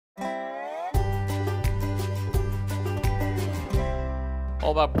All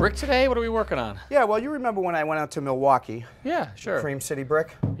about brick today? What are we working on? Yeah, well, you remember when I went out to Milwaukee? Yeah, sure. Cream City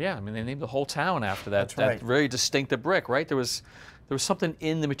brick? Yeah, I mean, they named the whole town after that. That's right. That very distinctive brick, right? There was something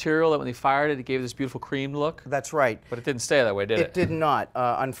in the material that when they fired it, it gave this beautiful cream look. That's right. But it didn't stay that way, did it? It did not.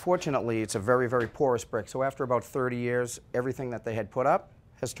 Unfortunately, it's a very, very porous brick. So after about 30 years, everything that they had put up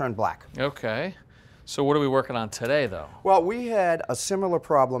has turned black. Okay. So what are we working on today, though? Well, we had a similar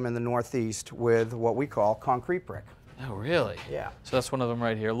problem in the Northeast with what we call concrete brick. Oh, really? Yeah. So that's one of them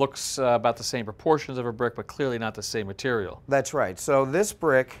right here. Looks about the same proportions of a brick, but clearly not the same material. That's right. So this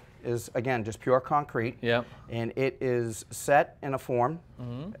brick is, again, just pure concrete. Yep. And it is set in a form,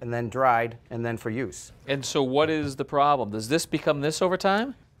 and then dried, and then for use. And so what is the problem? Does this become this over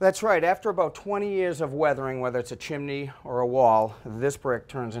time? That's right. After about 20 years of weathering, whether it's a chimney or a wall, this brick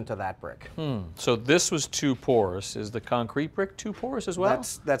turns into that brick. So this was too porous. Is the concrete brick too porous as well?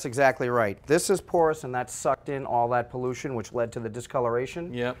 That's exactly right. This is porous, and that sucked in all that pollution, which led to the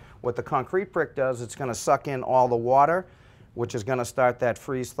discoloration. Yep. What the concrete brick does, it's going to suck in all the water, which is going to start that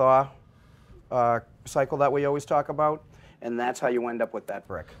freeze-thaw cycle that we always talk about. And that's how you end up with that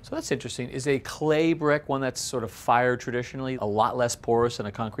brick. So that's interesting. Is a clay brick, one that's sort of fired traditionally, a lot less porous than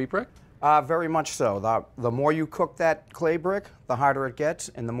a concrete brick? Very much so. The more you cook that clay brick, the harder it gets,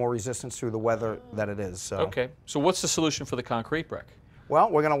 and the more resistance through the weather that it is. So. Okay. So what's the solution for the concrete brick?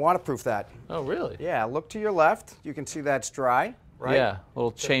 Well, we're going to waterproof that. Oh, really? Yeah, look to your left. You can see that's dry, right? Yeah, a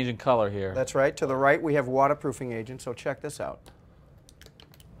little change in color here. That's right. To the right, we have waterproofing agent, so check this out.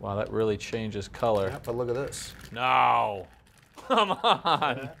 Wow, that really changes color. Yeah, but look at this. No. Come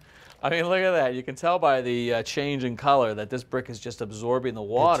on. I mean, look at that. You can tell by the change in color that this brick is just absorbing the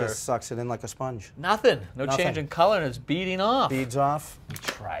water. It just sucks it in like a sponge. Nothing. No Nothing. change in color, and it's beading off. Beads off.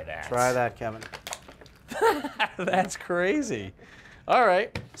 Try that. Try that, Kevin. That's crazy. All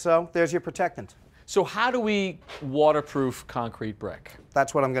right. So there's your protectant. So how do we waterproof concrete brick?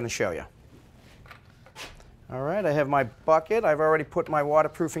 That's what I'm going to show you. All right, I have my bucket. I've already put my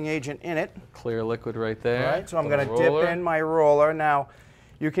waterproofing agent in it. Clear liquid right there. All right, so I'm going to dip in my roller. Now,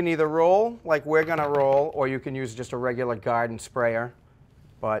 you can either roll like we're going to roll, or you can use just a regular garden sprayer.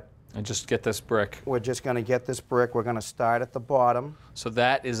 But and just get this brick. we're just going to get this brick. We're going to start at the bottom. So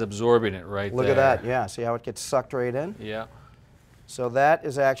that is absorbing it right Look there. at that, yeah. See how it gets sucked right in? Yeah. So that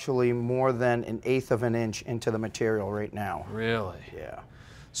is actually more than 1/8 of an inch into the material right now. Really? Yeah.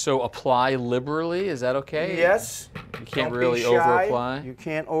 So apply liberally, is that okay? Yes. You can't Don't really be shy. over-apply? You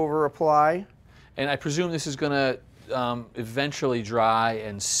can't over-apply. And I presume this is going to eventually dry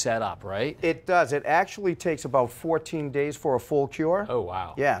and set up, right? It does. It actually takes about 14 days for a full cure. Oh,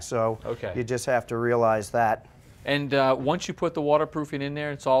 wow. Yeah, so Okay. you just have to realize that. And once you put the waterproofing in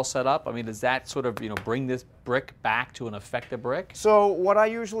there, it's all set up. I mean, does that sort of, bring this brick back to an effective brick? So what I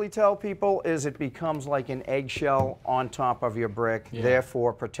usually tell people is it becomes like an eggshell on top of your brick,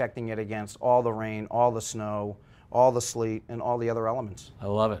 therefore protecting it against all the rain, all the snow, all the sleet, and all the other elements. I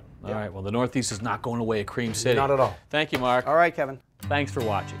love it. All right, well, the Northeast is not going away at Cream City. Not at all. Thank you, Mark. All right, Kevin. Thanks for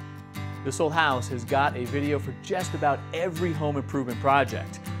watching. This Old House has got a video for just about every home improvement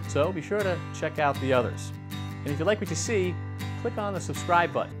project, so be sure to check out the others. And if you like what you see, click on the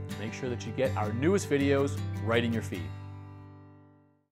subscribe button to make sure that you get our newest videos right in your feed.